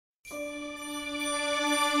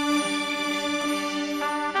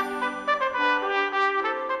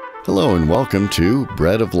Hello and welcome to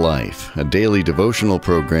Bread of Life, a daily devotional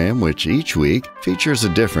program which each week features a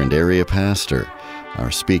different area pastor. Our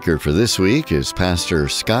speaker for this week is Pastor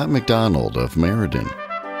Scott MacDonald of Meriden.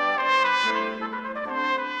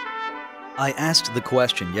 I asked the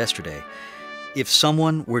question yesterday, if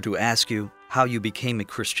someone were to ask you how you became a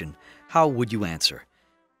Christian, how would you answer?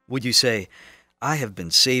 Would you say, I have been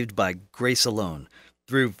saved by grace alone,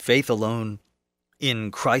 through faith alone, in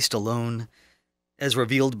Christ alone, as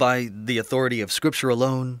revealed by the authority of Scripture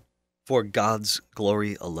alone, for God's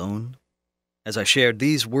glory alone? As I shared,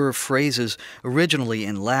 these were phrases originally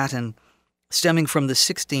in Latin, stemming from the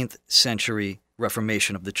 16th century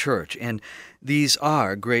Reformation of the Church, and these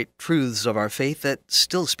are great truths of our faith that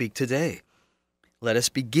still speak today. Let us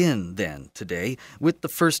begin, then, today, with the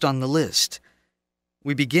first on the list.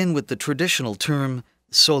 We begin with the traditional term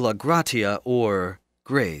sola gratia, or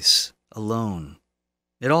grace alone.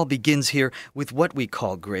 It all begins here with what we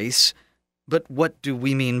call grace, but what do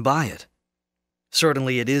we mean by it?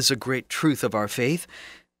 Certainly it is a great truth of our faith.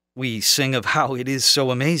 We sing of how it is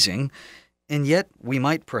so amazing, and yet we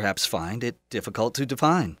might perhaps find it difficult to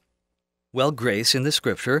define. Well, grace in the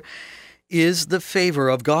Scripture is the favor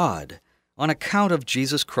of God on account of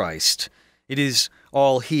Jesus Christ. It is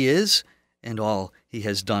all He is and all He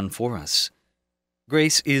has done for us.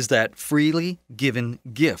 Grace is that freely given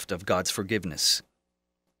gift of God's forgiveness.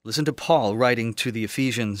 Listen to Paul writing to the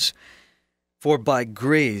Ephesians, "For by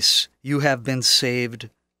grace you have been saved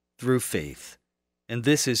through faith, and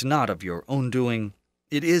this is not of your own doing,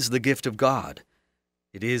 it is the gift of God.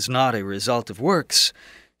 It is not a result of works,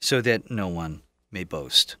 so that no one may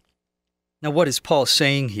boast." Now, what is Paul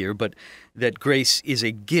saying here but that grace is a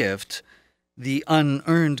gift, the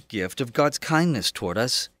unearned gift of God's kindness toward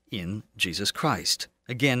us in Jesus Christ?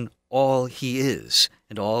 Again, all He is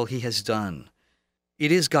and all He has done.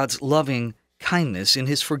 It is God's loving kindness in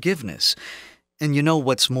His forgiveness. And you know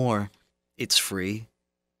what's more? It's free.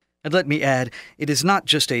 And let me add, it is not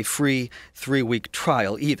just a free 3-week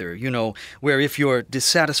trial either, where if you're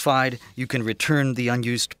dissatisfied, you can return the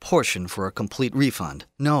unused portion for a complete refund.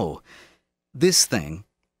 No, this thing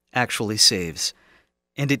actually saves,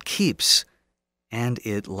 and it keeps, and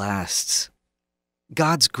it lasts.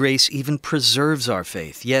 God's grace even preserves our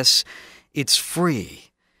faith. Yes, it's free,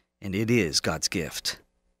 and it is God's gift.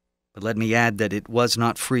 But let me add that it was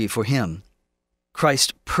not free for Him.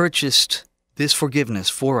 Christ purchased this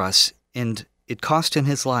forgiveness for us, and it cost Him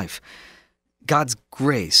His life. God's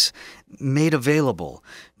grace, made available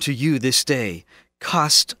to you this day,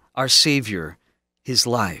 cost our Savior His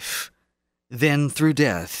life. Then through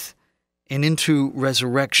death and into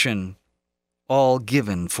resurrection, all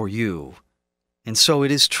given for you. And so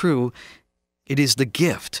it is true, it is the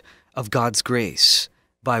gift of God's grace,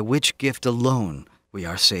 by which gift alone we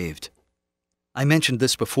are saved. I mentioned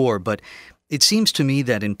this before, but it seems to me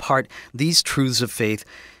that in part these truths of faith,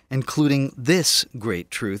 including this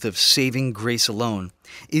great truth of saving grace alone,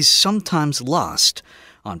 is sometimes lost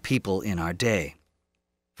on people in our day.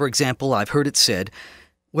 For example, I've heard it said,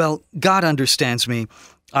 well, God understands me,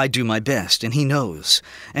 I do my best, and He knows,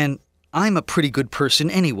 and I'm a pretty good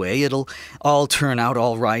person anyway, it'll all turn out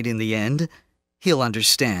all right in the end. He'll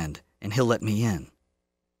understand, and He'll let me in.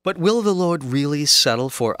 But will the Lord really settle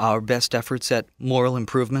for our best efforts at moral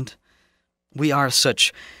improvement? We are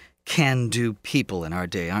such can-do people in our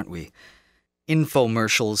day, aren't we?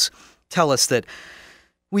 Infomercials tell us that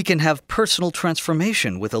we can have personal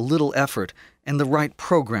transformation with a little effort and the right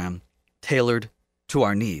program tailored to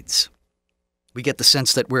our needs. We get the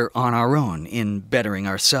sense that we're on our own in bettering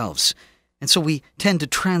ourselves, and so we tend to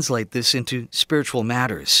translate this into spiritual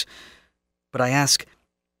matters. But I ask,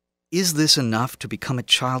 is this enough to become a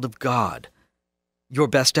child of God? Your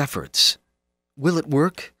best efforts, will it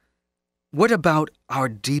work? What about our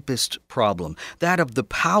deepest problem, that of the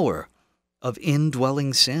power of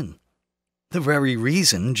indwelling sin? The very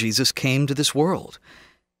reason Jesus came to this world.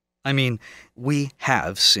 I mean, we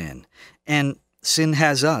have sin, and sin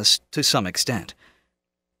has us to some extent.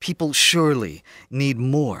 People surely need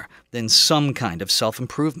more than some kind of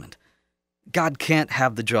self-improvement. God can't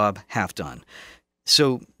have the job half done.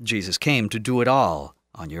 So Jesus came to do it all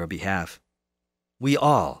on your behalf. We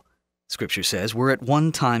all, Scripture says, were at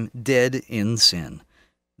one time dead in sin.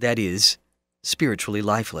 That is, spiritually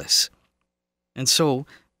lifeless. And so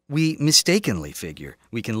we mistakenly figure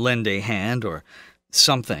we can lend a hand or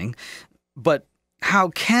something, but how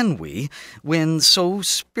can we when so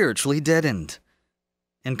spiritually deadened?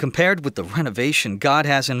 And compared with the renovation God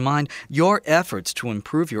has in mind, your efforts to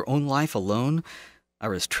improve your own life alone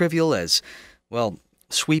are as trivial as, well,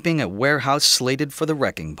 sweeping a warehouse slated for the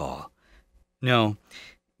wrecking ball. No,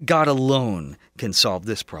 God alone can solve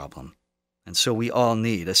this problem, and so we all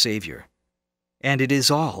need a Savior. And it is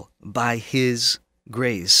all by His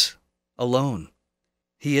grace alone.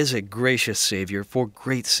 He is a gracious Savior for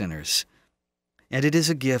great sinners. And it is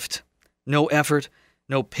a gift. No effort,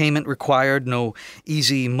 no payment required, no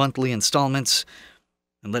easy monthly installments.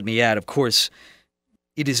 And let me add, of course,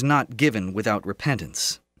 it is not given without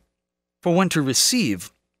repentance. For one to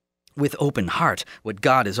receive with open heart what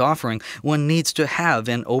God is offering, one needs to have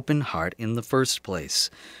an open heart in the first place.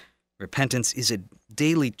 Repentance is a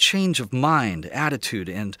daily change of mind, attitude,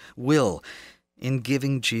 and will in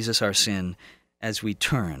giving Jesus our sin as we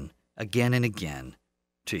turn again and again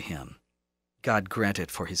to Him. God grant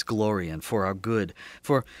it for His glory and for our good,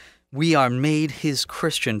 for we are made His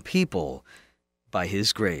Christian people by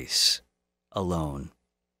His grace alone.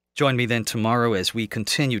 Join me then tomorrow as we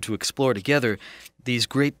continue to explore together these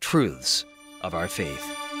great truths of our faith.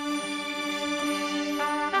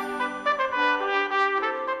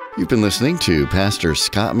 You've been listening to Pastor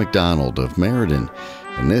Scott MacDonald of Meriden,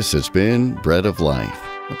 and this has been Bread of Life,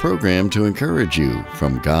 a program to encourage you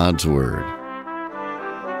from God's Word.